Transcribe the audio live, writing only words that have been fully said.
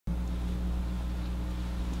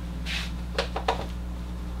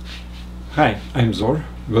Hi, I'm Zor.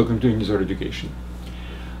 Welcome to Unizor Education.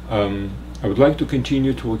 I would like to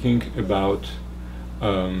continue talking about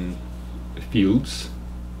fields.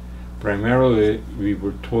 Primarily, we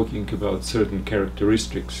were talking about certain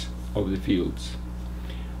characteristics of the fields.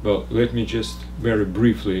 Well, let me just very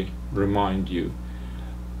briefly remind you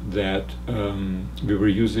that we were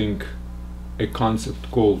using a concept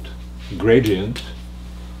called gradient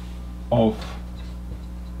of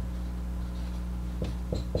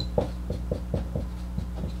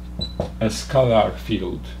a scalar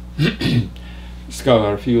field.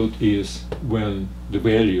 Scalar field is when the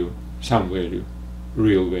value, some value,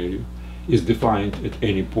 real value, is defined at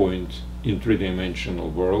any point in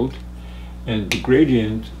three-dimensional world, and the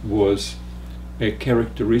gradient was a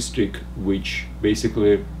characteristic which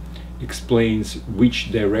basically explains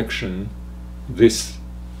which direction these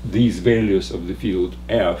values of the field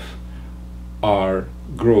f are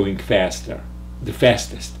growing faster, the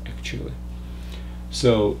fastest actually.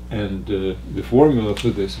 So, and the formula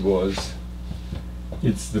for this was,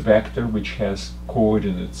 it's the vector which has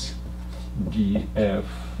coordinates df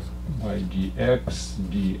by dx,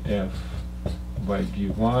 df by dy,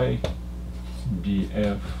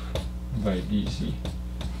 df by dz.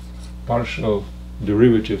 Partial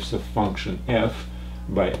derivatives of function f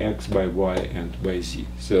by x, by y, and by z.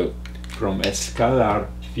 So, from a scalar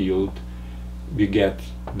field, we get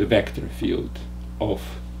the vector field of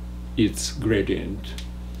its gradient,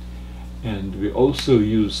 and we also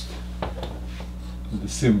used the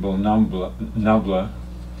symbol nabla,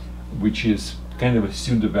 which is kind of a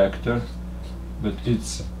pseudo-vector, but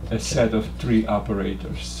it's a set of three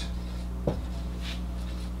operators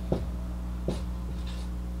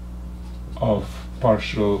of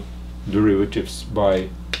partial derivatives by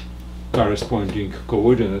corresponding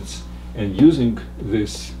coordinates, and using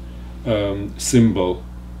this symbol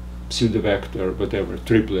pseudo-vector, whatever,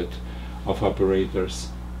 triplet of operators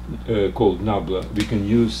called nabla,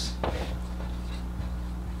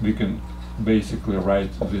 we can basically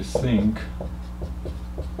write this thing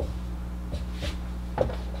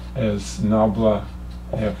as nabla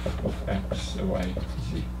f of x, y,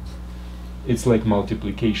 z. It's like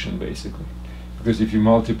multiplication basically, because if you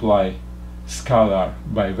multiply scalar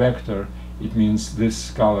by vector, it means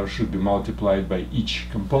this scalar should be multiplied by each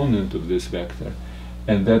component of this vector,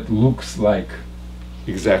 and that looks like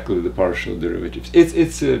exactly the partial derivatives.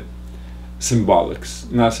 It's a symbolics,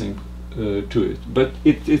 nothing to it, but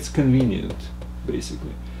it's convenient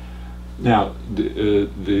basically. Now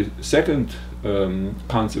the second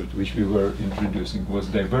concept which we were introducing was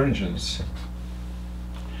divergence.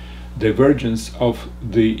 Divergence of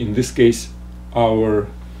the, in this case, our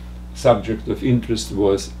subject of interest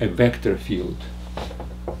was a vector field,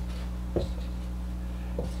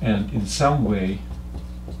 and in some way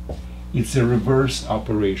it's a reverse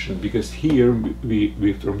operation, because here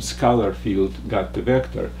we from scalar field got the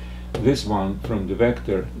vector, this one from the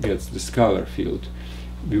vector gets the scalar field.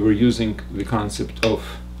 We were using the concept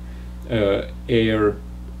of air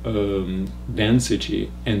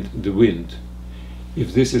density and the wind.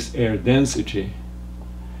 If this is air density,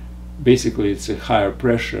 basically it's a higher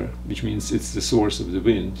pressure, which means it's the source of the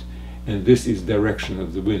wind, and this is direction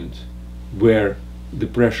of the wind, where the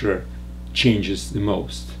pressure changes the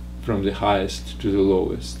most, from the highest to the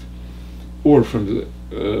lowest, or from the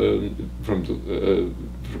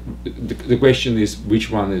question is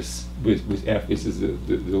which one is with f, is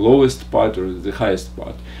the lowest part or the highest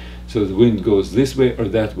part. So the wind goes this way or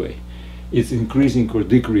that way. It's increasing or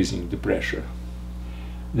decreasing the pressure.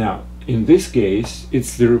 Now in this case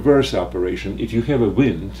it's the reverse operation. If you have a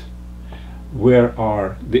wind, where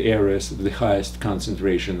are the areas of the highest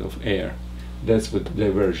concentration of air? That's what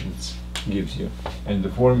divergence gives you, and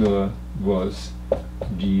the formula was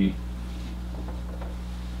d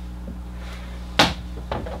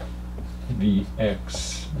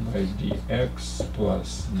vx by dx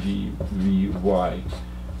plus dvy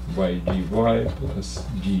by dy plus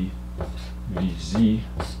dvz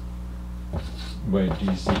by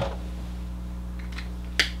dz.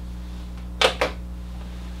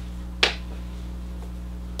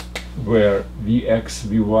 Where vx,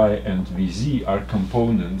 vy, and vz are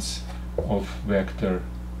components of vector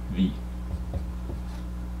v.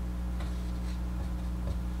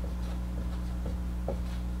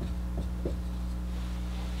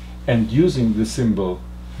 And using the symbol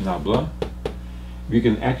nabla, we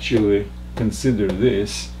can actually consider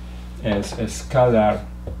this as a scalar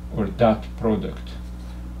or dot product,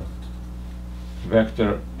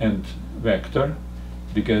 vector and vector,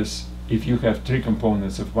 because if you have three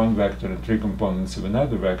components of one vector and three components of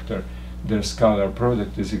another vector, their scalar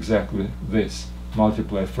product is exactly this.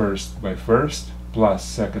 Multiply first by first, plus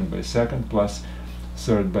second by second plus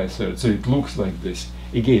third by third. So it looks like this.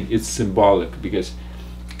 Again, it's symbolic because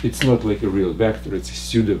it's not like a real vector, it's a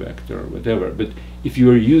pseudo-vector or whatever. But if you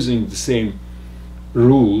are using the same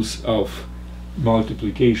rules of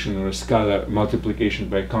multiplication or scalar multiplication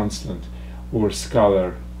by constant or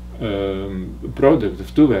scalar product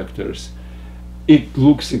of two vectors, it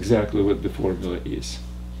looks exactly what the formula is.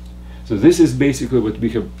 So this is basically what we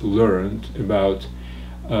have learned about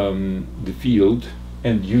the field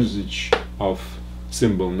and usage of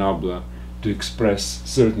symbol nabla to express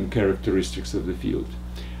certain characteristics of the field.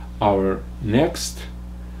 Our next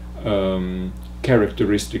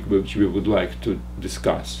characteristic which we would like to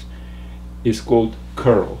discuss is called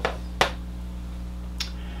curl.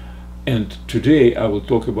 And today I will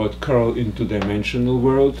talk about curl in two-dimensional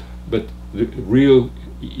world, but the real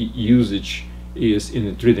usage is in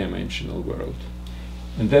a three-dimensional world.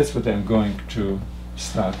 And that's what I'm going to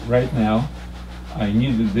start right now. I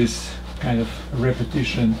needed this kind of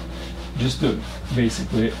repetition just to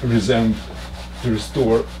basically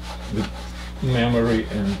restore the memory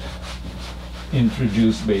and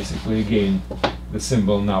introduce basically again the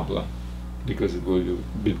symbol nabla because it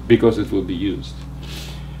will be used.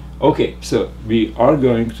 Okay, so we are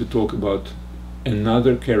going to talk about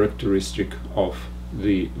another characteristic of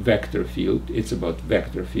the vector field. It's about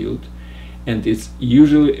vector field, and it's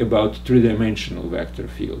usually about three-dimensional vector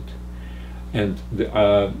field. And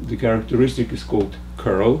the characteristic is called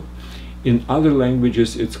curl. In other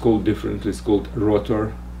languages it's called differently, it's called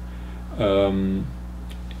rotor, and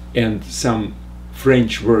some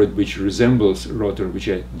French word which resembles rotor, which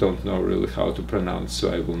I don't know really how to pronounce,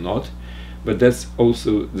 so I will not, but that's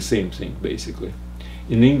also the same thing basically.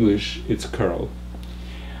 In English it's curl.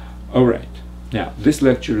 Alright, now this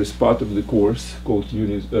lecture is part of the course called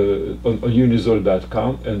on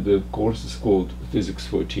Unizor.com, and the course is called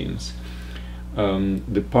Physics4Teens.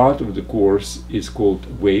 The part of the course is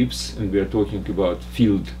called waves, and we are talking about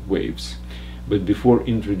field waves. But before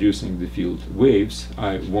introducing the field waves,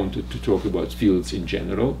 I wanted to talk about fields in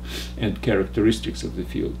general and characteristics of the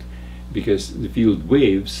field, because the field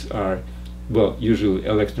waves are, well, usually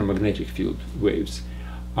electromagnetic field waves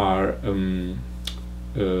are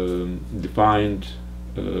defined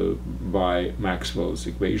by Maxwell's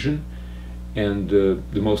equation, and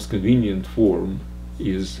the most convenient form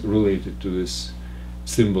is related to this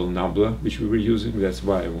symbol nabla which we were using. That's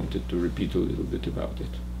why I wanted to repeat a little bit about it.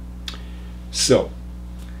 So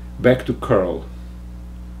back to curl.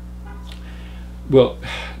 Well,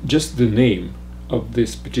 just the name of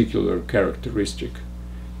this particular characteristic,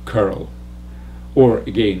 curl, or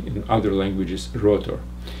again in other languages rotor,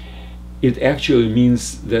 it actually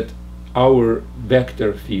means that our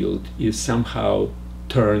vector field is somehow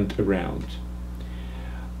turned around.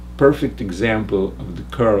 Perfect example of the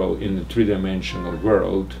curl in the three-dimensional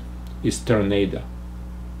world is tornado.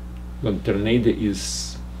 When tornado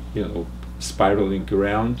is, spiraling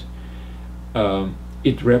around,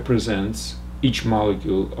 it represents each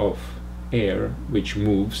molecule of air which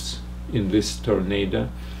moves in this tornado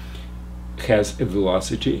has a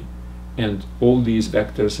velocity, and all these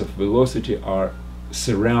vectors of velocity are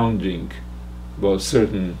surrounding, well,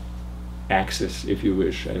 certain axis, if you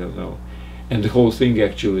wish, I don't know, and the whole thing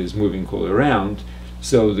actually is moving all around.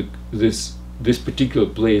 So this particular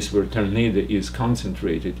place where tornado is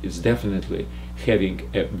concentrated is definitely having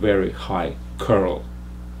a very high curl.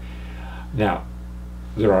 Now,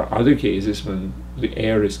 there are other cases when the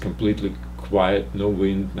air is completely quiet, no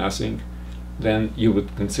wind, nothing, then you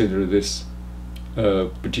would consider this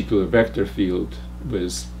particular vector field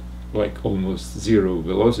with like almost zero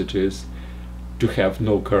velocities to have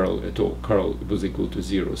no curl at all. Curl was equal to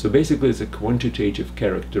zero. So basically it's a quantitative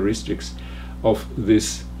characteristics of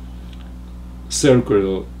this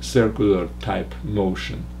circular type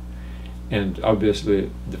motion. And obviously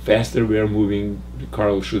the faster we are moving, the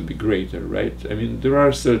curl should be greater, right? I mean, there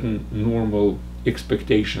are certain normal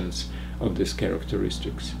expectations of these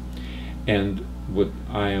characteristics. And what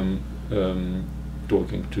I am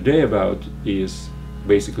talking today about is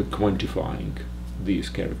basically quantifying these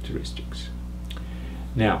characteristics.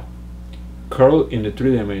 Now, curl in a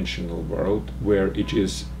three-dimensional world, where it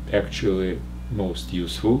is actually most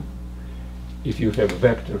useful, if you have a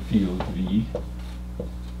vector field V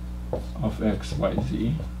of x, y,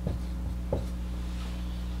 z,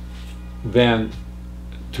 then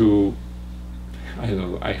I don't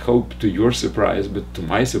know, I hope to your surprise, but to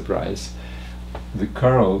my surprise, the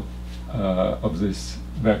curl of this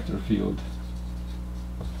vector field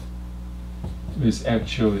is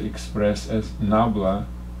actually expressed as nabla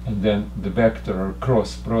and then the vector or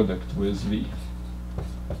cross product with V.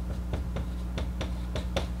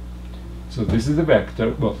 So this is the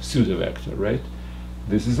vector, well, pseudo-vector, right?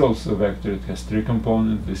 This is also a vector. It has 3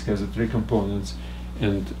 components. This has 3 components,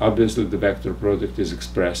 and obviously the vector product is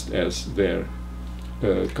expressed as their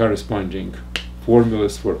corresponding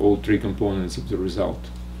formulas for all 3 components of the result.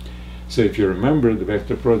 So if you remember, the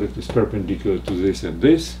vector product is perpendicular to this and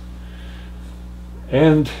this,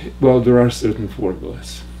 and well, there are certain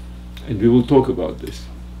formulas, and we will talk about this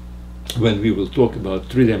when we will talk about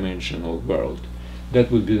 3-dimensional world. That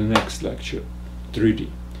will be the next lecture, 3D.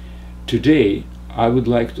 Today I would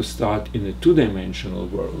like to start in a 2-dimensional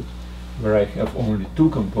world where I have only 2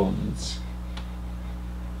 components.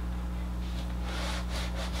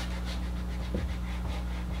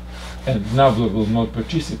 And Nabla will not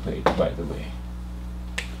participate, by the way.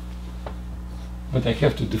 But I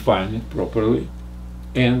have to define it properly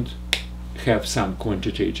and have some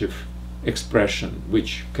quantitative expression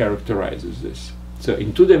which characterizes this. So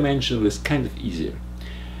in 2-dimensional it's kind of easier.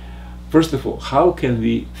 First of all, how can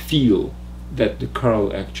we feel that the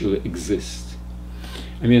curl actually exists?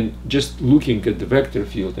 I mean, just looking at the vector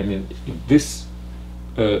field, I mean, if this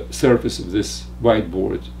surface of this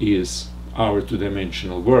whiteboard is our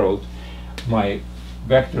 2-dimensional world, my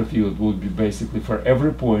vector field would be basically for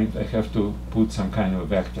every point I have to put some kind of a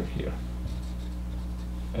vector here,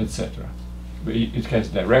 etc. It has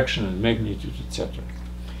direction and magnitude, etc.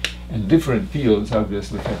 And different fields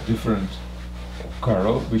obviously have different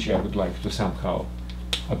curl, which I would like to somehow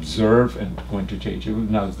observe and quantitatively.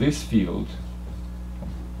 Now this field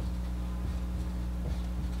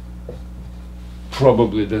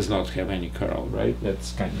probably does not have any curl, right?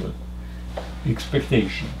 That's kind of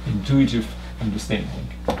expectation, intuitive understanding.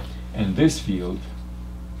 And this field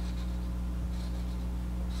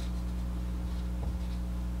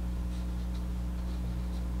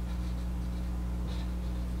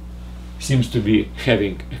seems to be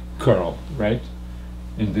having a curl, right?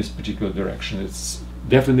 In this particular direction. It's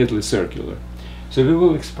definitely circular. So we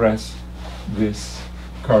will express this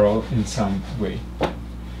curl in some way.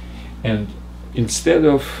 And instead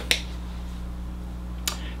of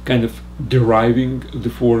kind of deriving the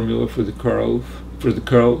formula for the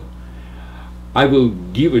curl, I will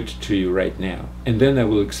give it to you right now, and then I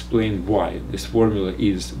will explain why this formula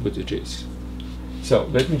is what it is. So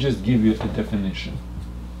let me just give you a definition.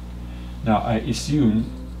 Now I assume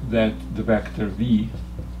that the vector v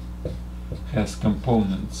has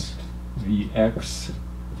components vx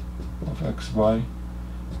of xy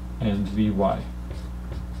and vy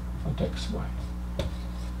of xy.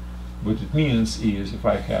 What it means is if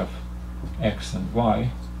I have x and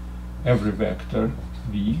y, every vector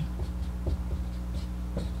v,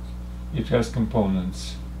 it has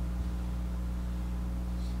components.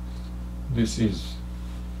 This is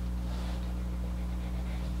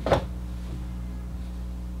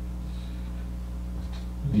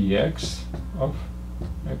vx of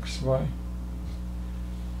xy,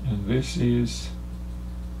 and this is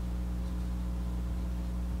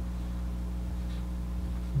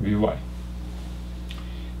vy.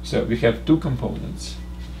 So we have 2 components,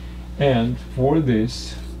 and for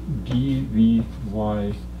this dvy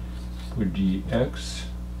for dx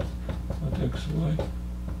at xy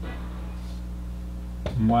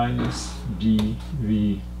minus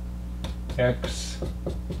dvx at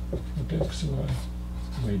xy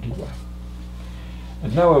by dy.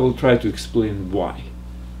 And now I will try to explain why.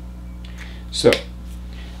 So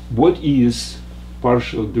what is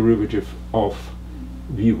partial derivative of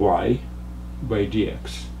vy by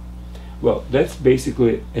dx? Well, that's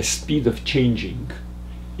basically a speed of changing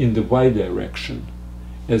in the y direction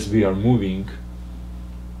as we are moving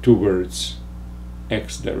towards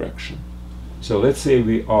x direction. So let's say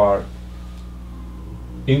we are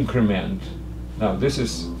increment. Now this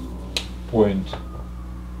is point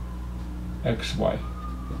xy.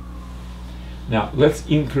 Now let's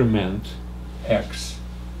increment x,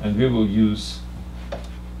 and we will use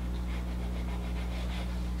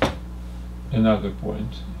another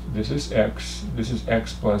point. This is x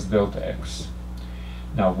plus delta x.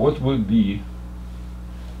 Now what would be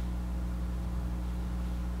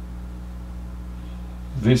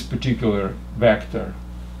this particular vector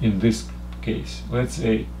in this case? Let's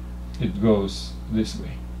say it goes this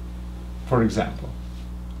way, for example.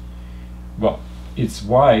 Well, its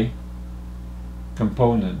y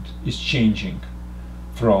component is changing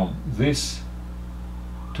from this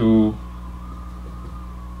to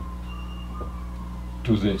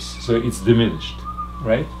this, so it's diminished,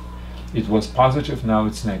 right? It was positive, now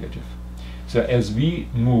it's negative. So as we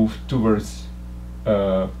move towards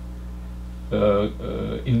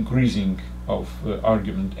increasing of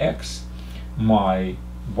argument x, my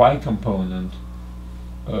y component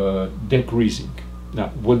decreasing. Now,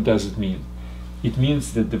 what does it mean? It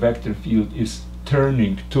means that the vector field is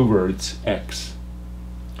turning towards x.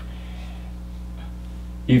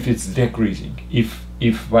 If it's decreasing,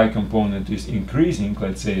 if y component is increasing,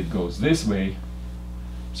 let's say it goes this way,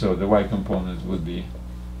 so the y component would be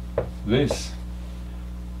this,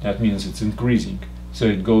 that means it's increasing, so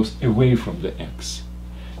it goes away from the x.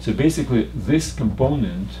 So basically this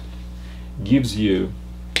component gives you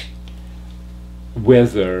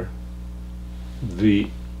whether the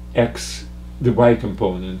y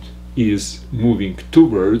component is moving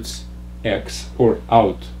towards x or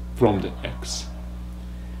out from the x.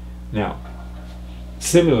 Now,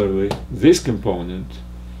 similarly, this component,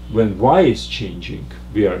 when y is changing,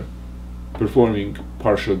 we are performing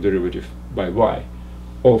partial derivative by y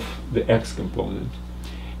of the x component.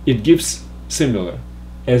 It gives similar,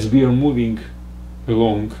 as we are moving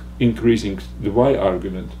along, increasing the y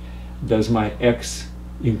argument, does my x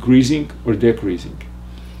increasing or decreasing?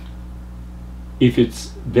 If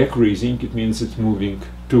it's decreasing, it means it's moving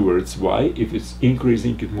towards y. If it's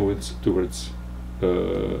increasing, it moves towards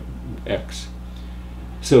x.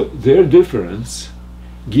 So their difference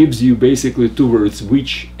gives you basically towards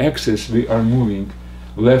which axis we are moving,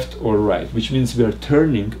 left or right, which means we are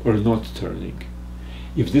turning or not turning.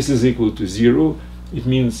 If this is equal to 0, it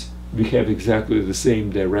means we have exactly the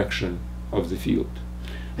same direction of the field.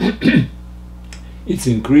 It's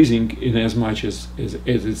increasing in as much as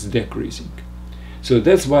it's decreasing. So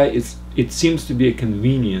that's why it seems to be a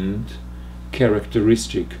convenient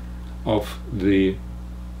characteristic of the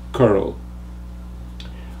curl.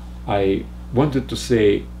 I wanted to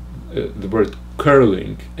say the word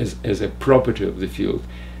curling as a property of the field,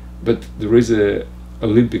 but there is a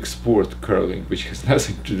Olympic sport, curling, which has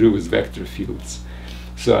nothing to do with vector fields.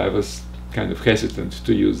 So I was kind of hesitant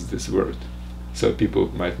to use this word, so people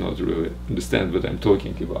might not really understand what I'm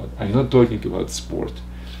talking about. I'm not talking about sport.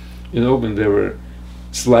 You know, when they were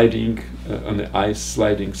sliding on the ice,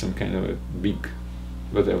 sliding some kind of a big,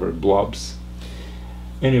 whatever, blobs.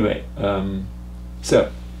 Anyway,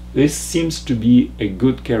 so this seems to be a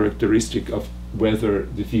good characteristic of whether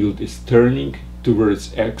the field is turning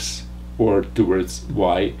towards x or towards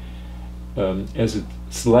y, as it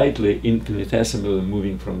slightly infinitesimally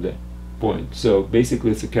moving from the point. So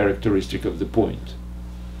basically it's a characteristic of the point.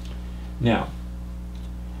 Now,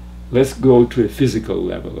 let's go to a physical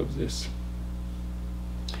level of this.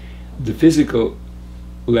 The physical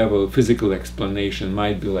level, physical explanation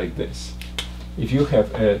might be like this. If you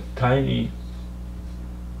have a tiny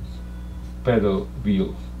pedal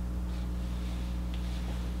wheel,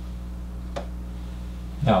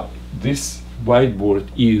 now this whiteboard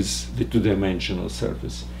is the two-dimensional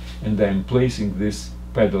surface, and I'm placing this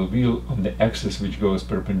pedal wheel on the axis which goes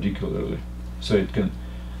perpendicularly, so it can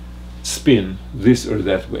spin this or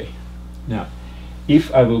that way. Now,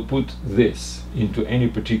 if I will put this into any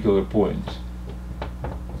particular point,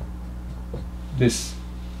 this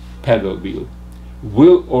pedal wheel,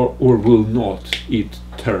 will or will not it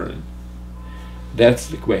turn? That's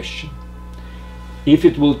the question. If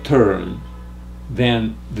it will turn,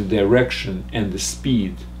 then the direction and the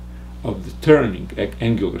speed of the turning,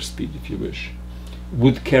 angular speed if you wish,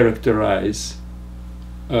 would characterize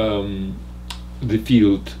the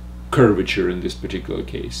field curvature in this particular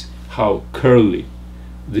case, how curly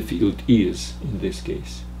the field is in this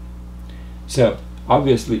case. So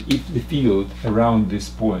obviously if the field around this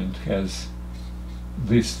point has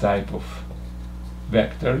this type of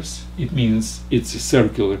vectors, it means it's a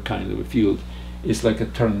circular kind of a field. It's like a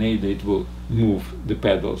tornado, it will move the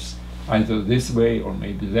pedals either this way or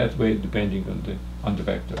maybe that way, depending on the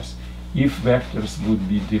vectors. If vectors would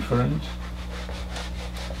be different,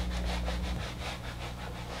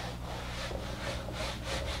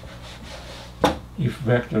 if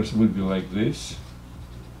vectors would be like this,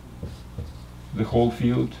 the whole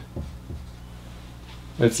field,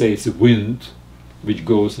 let's say it's a wind which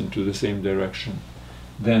goes into the same direction,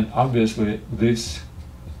 then obviously this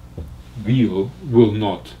wheel will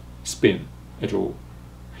not spin at all.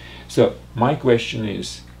 So my question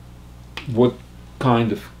is, what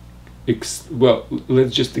kind of well,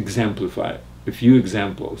 let's just exemplify a few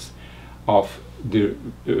examples of the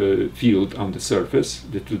field on the surface,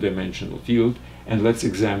 the two-dimensional field, and let's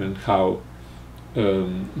examine how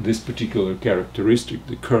this particular characteristic,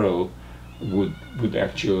 the curl, would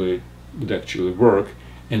actually work,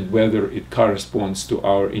 and whether it corresponds to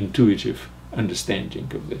our intuitive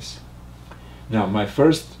understanding of this. Now, my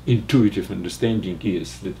first intuitive understanding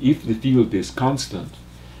is that if the field is constant,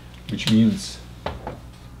 which means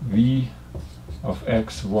v of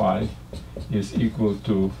x, y is equal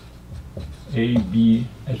to a, b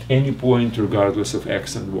at any point regardless of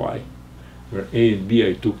x and y, where a and b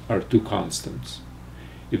are two constants.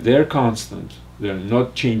 If they're constant, they're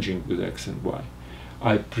not changing with x and y.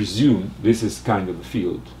 I presume this is kind of a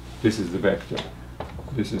field. This is the vector.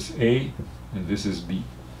 This is a and this is b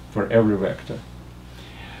for every vector.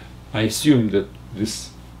 I assume that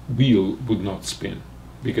this wheel would not spin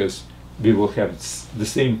because we will have the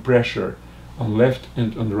same pressure on left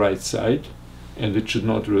and on the right side, and it should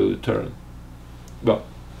not really turn. Well,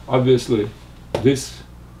 obviously this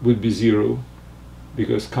would be 0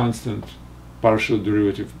 because constant partial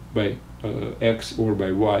derivative by x or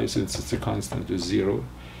by y, since it's a constant, is 0,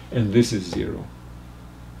 and this is 0.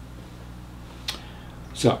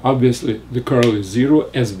 So obviously the curl is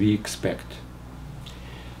 0 as we expect.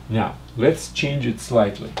 Now let's change it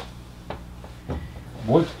slightly.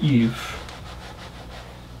 What if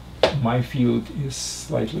my field is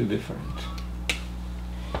slightly different?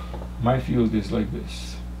 My field is like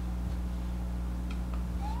this.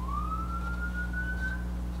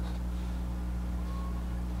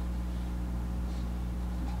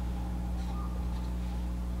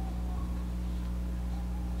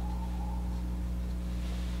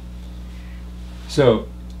 So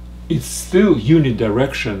it's still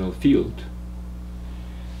unidirectional field.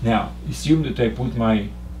 Now assume that I put my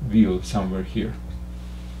wheel somewhere here.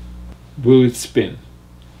 Will it spin?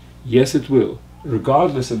 Yes, it will,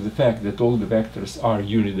 regardless of the fact that all the vectors are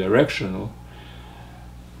unidirectional.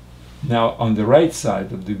 Now on the right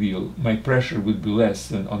side of the wheel my pressure would be less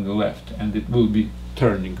than on the left, and it will be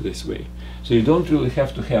turning this way. So you don't really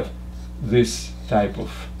have to have this type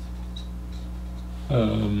of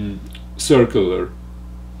circular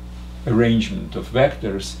arrangement of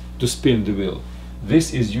vectors to spin the wheel.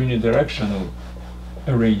 This is unidirectional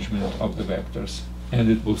arrangement of the vectors, and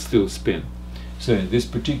it will still spin. So in this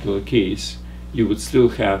particular case you would still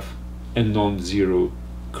have a non-zero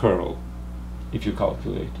curl if you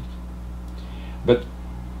calculate it. But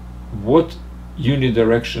what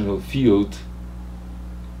unidirectional field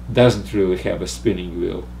doesn't really have a spinning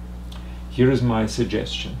wheel? Here is my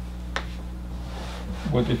suggestion.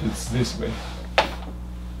 What if it's this way?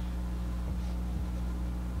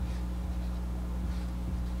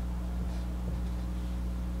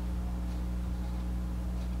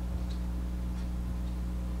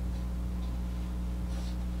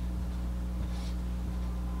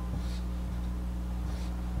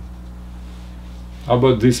 How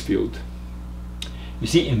about this field? You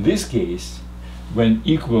see, in this case, when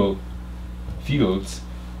equal fields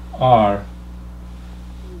are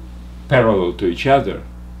parallel to each other,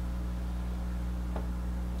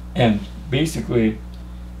 and basically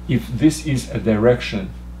if this is a direction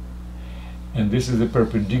and this is a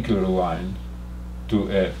perpendicular line to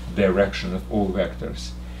a direction of all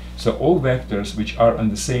vectors, so all vectors which are on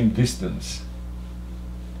the same distance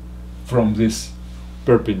from this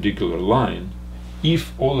perpendicular line,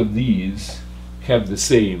 if all of these have the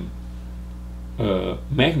same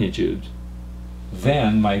magnitude,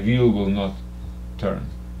 then my wheel will not turn.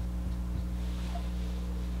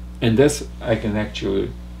 And that's I can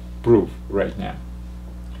actually prove right now.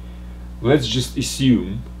 Let's just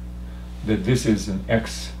assume that this is an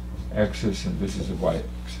x-axis and this is a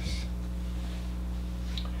y-axis.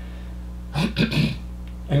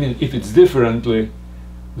 I mean, if it's differently,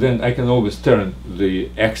 then I can always turn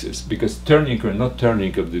the axis, because turning or not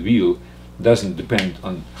turning of the wheel doesn't depend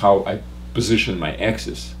on how I position my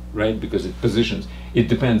axis, right? Because it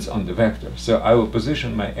depends on the vector. So I will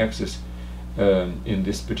position my axis in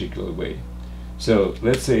this particular way. So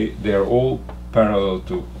let's say they're all parallel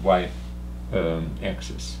to y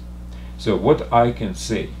axis. So what I can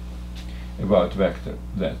say about vector,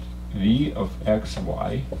 that v of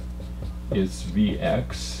xy is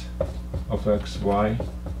vx of xy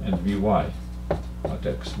and vy of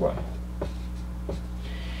xy.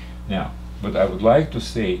 Now, what I would like to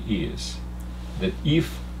say is that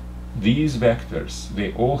if these vectors,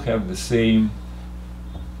 they all have the same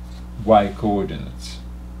y coordinates,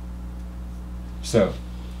 so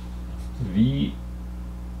v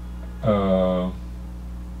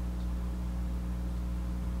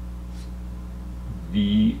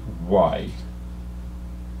vy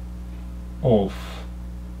of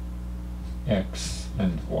x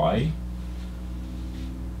and y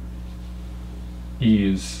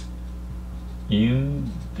is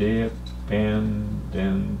independent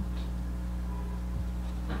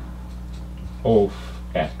of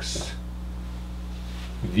x.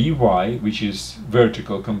 Vy, which is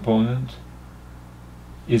vertical component,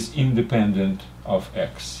 is independent of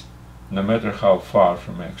x, no matter how far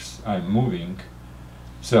from x I'm moving.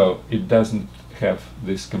 So it doesn't have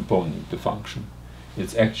this component, the function.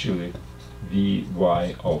 It's actually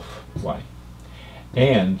vy of y.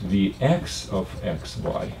 and the x of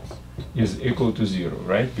xy is equal to 0,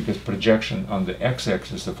 right? Because projection on the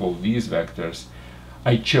x-axis of all these vectors,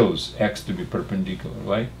 I chose x to be perpendicular,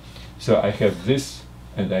 right? So I have this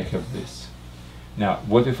and I have this. Now,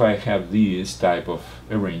 what if I have these type of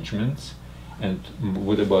arrangements? And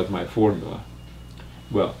what about my formula?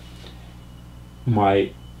 Well,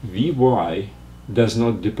 my Vy does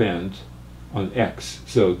not depend on x,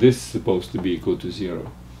 so this is supposed to be equal to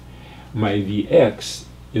 0. My Vx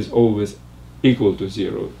is always equal to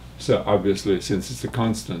 0, so obviously, since it's a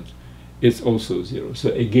constant, it's also 0.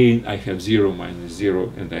 So again, I have 0 minus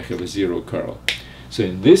 0, and I have a 0 curl. So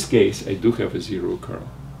in this case, I do have a 0 curl.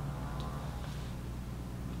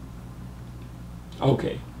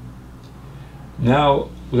 Okay. Now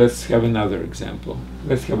let's have another example.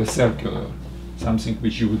 Let's have a circular, something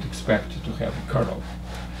which you would expect to have a curl.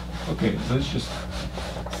 Okay, let's just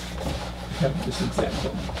have this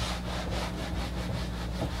example.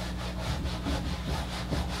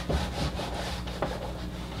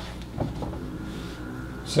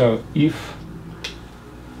 So if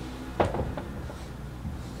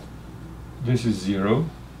this is 0,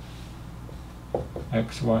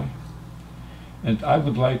 xy, and I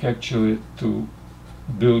would like actually to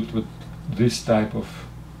build with this type of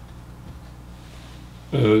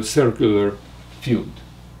circular field.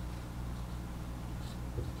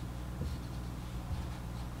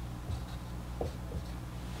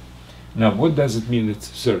 Now, what does it mean it's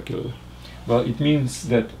circular? Well, it means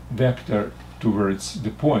that vector towards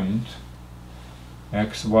the point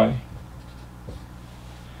xy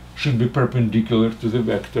should be perpendicular to the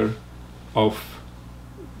vector of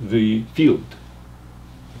the field.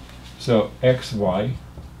 So xy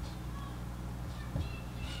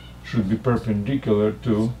should be perpendicular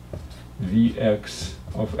to Vx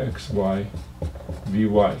of xy,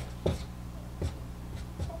 Vy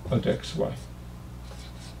at xy.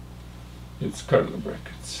 It's curly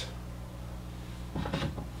brackets.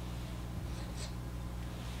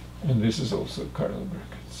 And this is also curly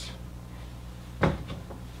brackets.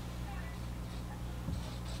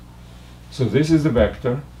 So this is the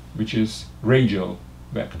vector, which is radial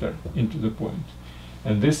vector into the point.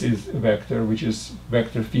 And this is a vector which is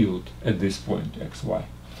vector field at this point, xy.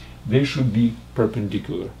 They should be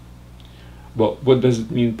perpendicular. Well, what does it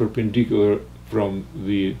mean perpendicular from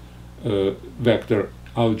the vector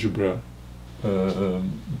algebra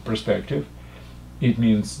perspective? It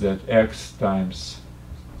means that x times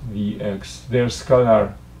Vx, their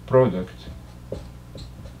scalar product,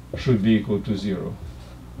 should be equal to 0.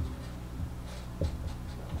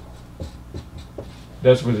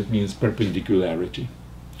 That's what it means, perpendicularity.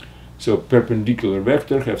 So perpendicular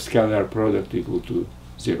vector have scalar product equal to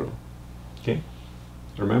 0. Okay?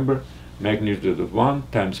 Remember, magnitude of one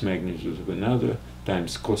times magnitude of another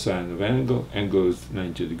times cosine of angle. Angle is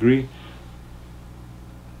 90 degrees.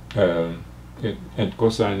 And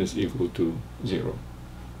cosine is equal to 0.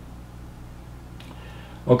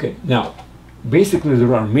 Okay, now, basically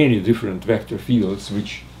there are many different vector fields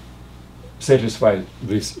which satisfy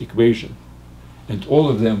this equation. And all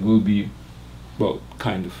of them will be, well,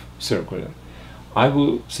 kind of circular. I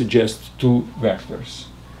will suggest two vectors.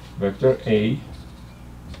 Vector A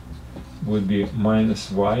would be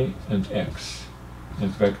minus y and x.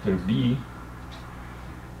 And vector B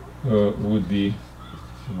would be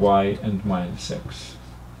y and minus x.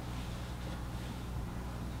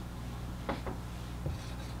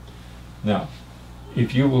 Now,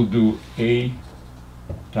 if you will do A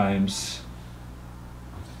times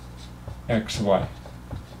xy,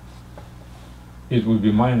 it would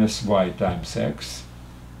be minus y times x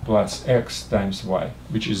plus x times y,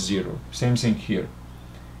 which is 0. Same thing here.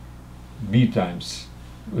 B times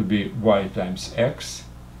would be y times x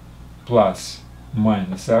plus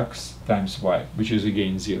minus x times y, which is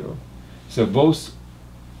again 0. So both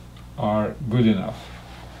are good enough.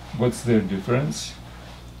 What's their difference?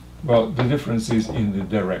 Well, the difference is in the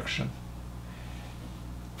direction.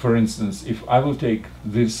 For instance, if I will take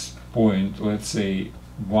this point, let's say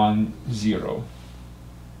 1, 0,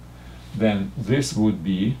 then this would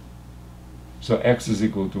be, so x is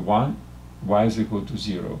equal to 1, y is equal to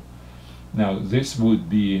 0. Now this would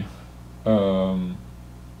be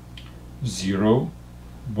 0,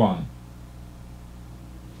 1.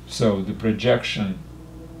 So the projection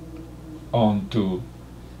onto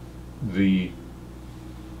the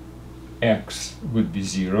x would be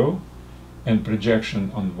 0, and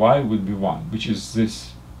projection on y would be 1, which is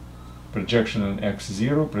this. Projection on x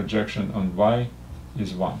 0, projection on y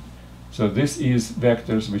is 1. So this is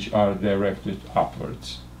vectors which are directed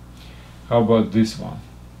upwards. How about this one?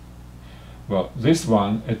 Well, this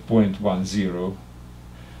one at point 1, 0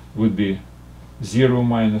 would be 0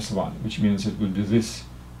 minus 1, which means it would be this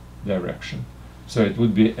direction. So it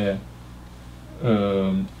would be a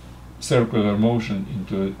circular motion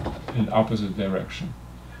into an opposite direction,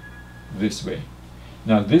 this way.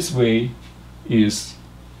 Now this way is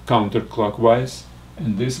counterclockwise,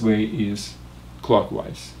 and this way is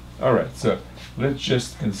clockwise. Alright, so let's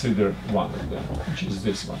just consider one of them, which is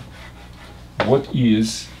this one. What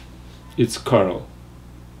is its curl?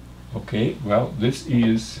 Okay, well, this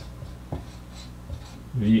is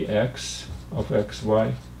Vx of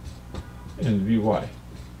xy and Vy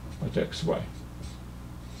of xy.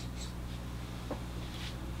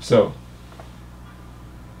 So,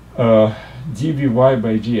 dvy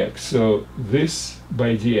by dx, so this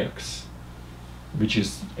by dx, which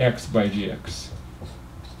is x by dx,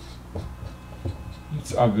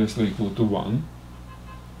 it's obviously equal to 1.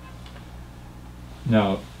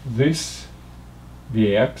 Now, this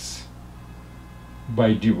Vx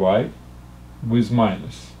by dy with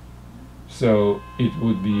minus. So it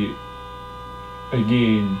would be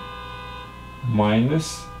again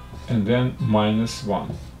minus and then minus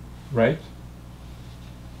 1, right?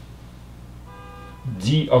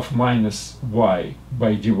 D of minus y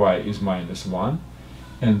by dy is minus 1,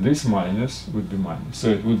 and this minus would be minus. So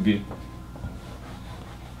it would be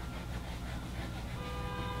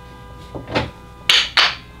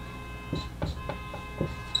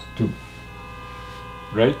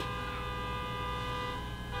right?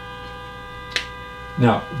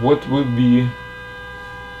 Now, what would be,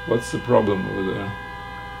 what's the problem over there?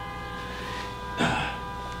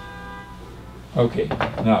 Okay,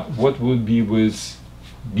 now what would be with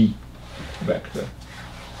B vector?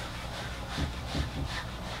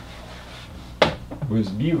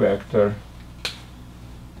 With B vector,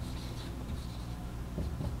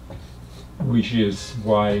 which is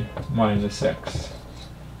y minus x.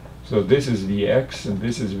 So this is Vx and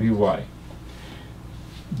this is Vy.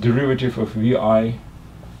 Derivative of Vi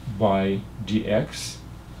by dx,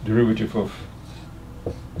 derivative of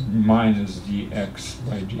minus dx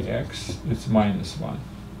by dx, it's minus 1.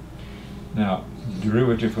 Now,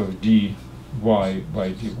 derivative of dy by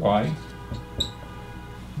dy,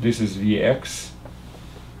 this is Vx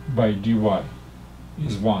by dy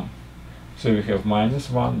is 1. So we have minus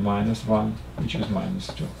 1, which is minus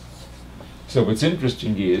 2. So what's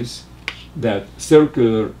interesting is that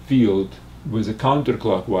circular field with a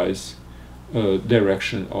counterclockwise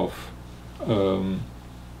direction of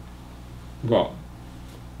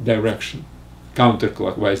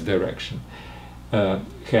counterclockwise direction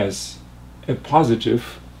has a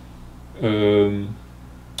positive curl,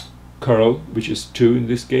 which is 2 in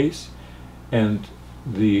this case, and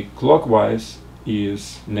the clockwise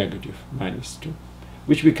is negative, minus 2.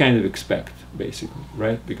 Which we kind of expect, basically,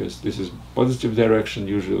 right? Because this is positive direction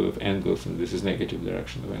usually of angles, and this is negative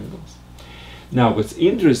direction of angles. Now, what's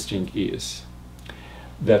interesting is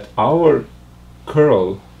that our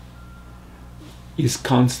curl is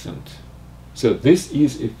constant. So this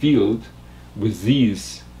is a field with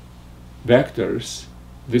these vectors.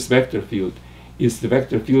 This vector field is the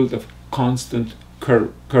vector field of constant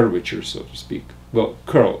curvature, so to speak. Well,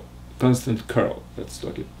 curl, constant curl. Let's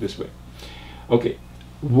talk it this way. Okay.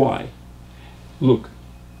 Why? Look,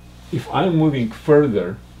 if I'm moving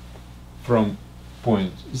further from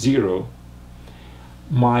point 0,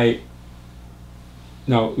 now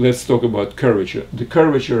let's talk about curvature. The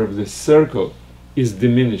curvature of this circle is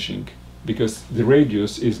diminishing because the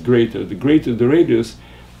radius is greater. The greater the radius,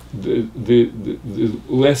 the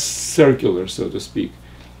less circular, so to speak,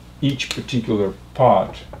 each particular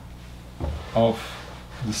part of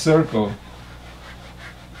the circle.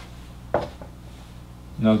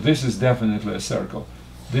 Now this is definitely a circle.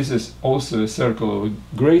 This is also a circle of a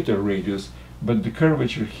greater radius, but the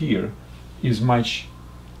curvature here is much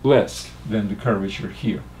less than the curvature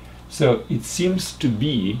here. So it seems to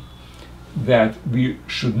be that we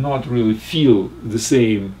should not really feel the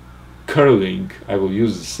same curling, I will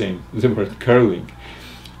use the word curling,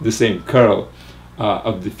 the same curl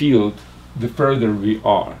of the field the further we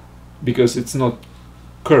are, because it's not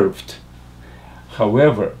curved.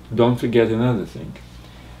 However, don't forget another thing.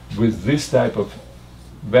 With this type of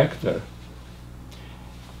vector,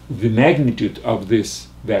 the magnitude of this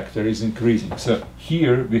vector is increasing. So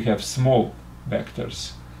here we have small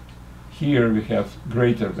vectors. Here we have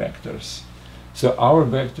greater vectors. So our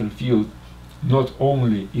vector field not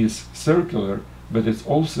only is circular, but it's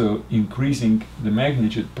also increasing the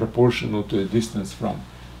magnitude proportional to a distance from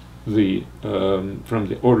the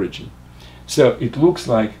origin. So it looks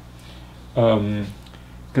like,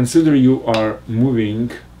 consider you are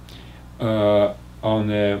moving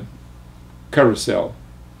on a carousel.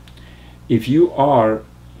 If you are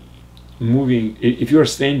moving, if you're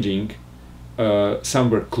standing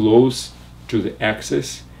somewhere close to the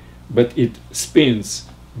axis, but it spins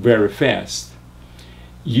very fast,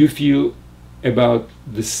 you feel about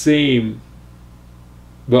the same,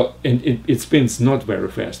 well, and it spins not very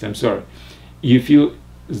fast, I'm sorry. You feel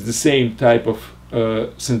the same type of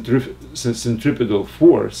centripetal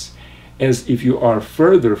force as if you are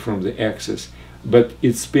further from the axis, but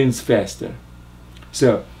it spins faster.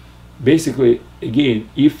 So basically, again,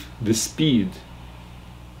 if the speed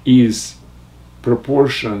is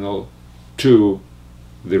proportional to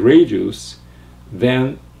the radius,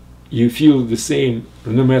 then you feel the same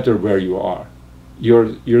no matter where you are.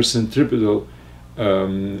 Your centripetal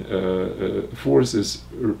force is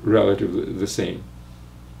relatively the same.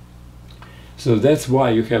 So that's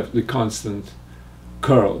why you have the constant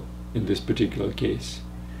curl in this particular case.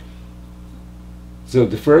 So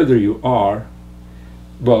the further you are,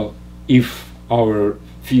 well, if our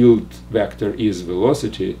field vector is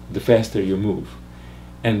velocity, the faster you move.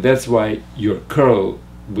 And that's why your curl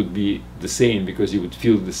would be the same, because you would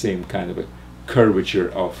feel the same kind of a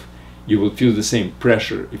curvature of, you will feel the same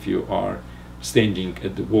pressure if you are standing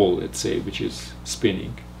at the wall, let's say, which is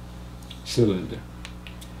spinning cylinder.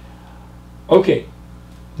 Okay,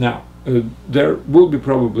 now there will be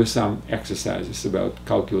probably some exercises about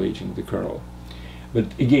calculating the curl. But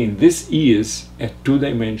again, this is a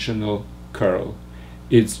two-dimensional curl.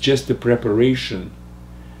 It's just a preparation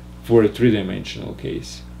for a three-dimensional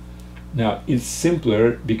case. Now, it's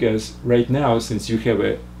simpler because right now, since you have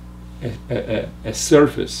a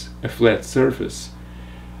surface, a flat surface,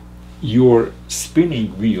 your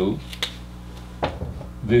spinning wheel,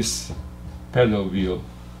 this pedal wheel,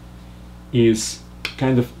 is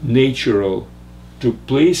kind of natural to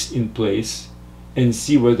place in place and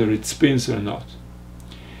see whether it spins or not.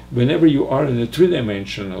 Whenever you are in a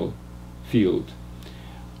three-dimensional field,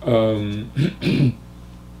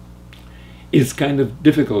 it's kind of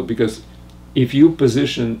difficult, because if you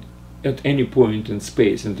position at any point in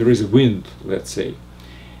space and there is a wind, let's say,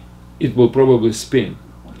 it will probably spin.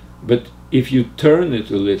 But if you turn it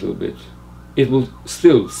a little bit, it will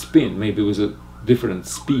still spin, maybe with a different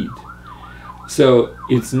speed. So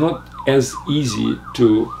it's not as easy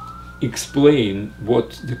to explain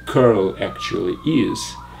what the curl actually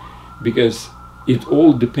is, because it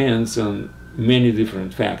all depends on many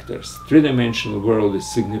different factors. Three-dimensional world is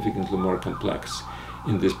significantly more complex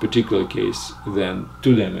in this particular case than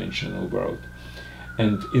two-dimensional world.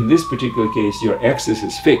 And in this particular case, your axis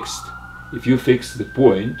is fixed. If you fix the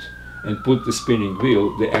point and put the spinning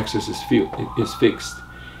wheel, the axis is fixed.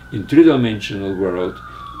 In three-dimensional world,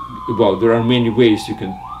 well, there are many ways you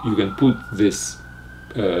can put this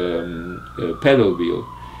pedal wheel,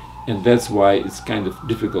 and that's why it's kind of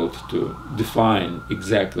difficult to define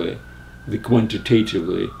exactly the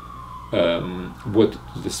quantitatively what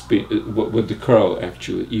the curl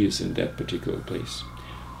actually is in that particular place.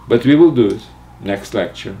 But we will do it next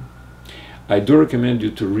lecture. I do recommend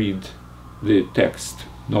you to read the text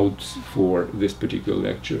notes for this particular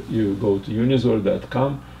lecture. You go to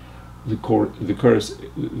unizor.com. The course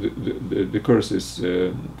is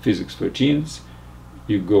Physics4Teens.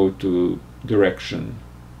 You go to direction,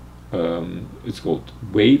 it's called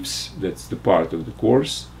waves, that's the part of the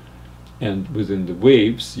course, and within the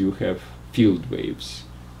waves you have field waves.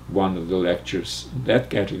 One of the lectures in that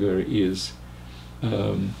category is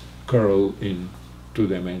curl in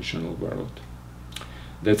two-dimensional world.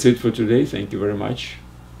 That's it for today. Thank you very much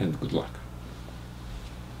and good luck.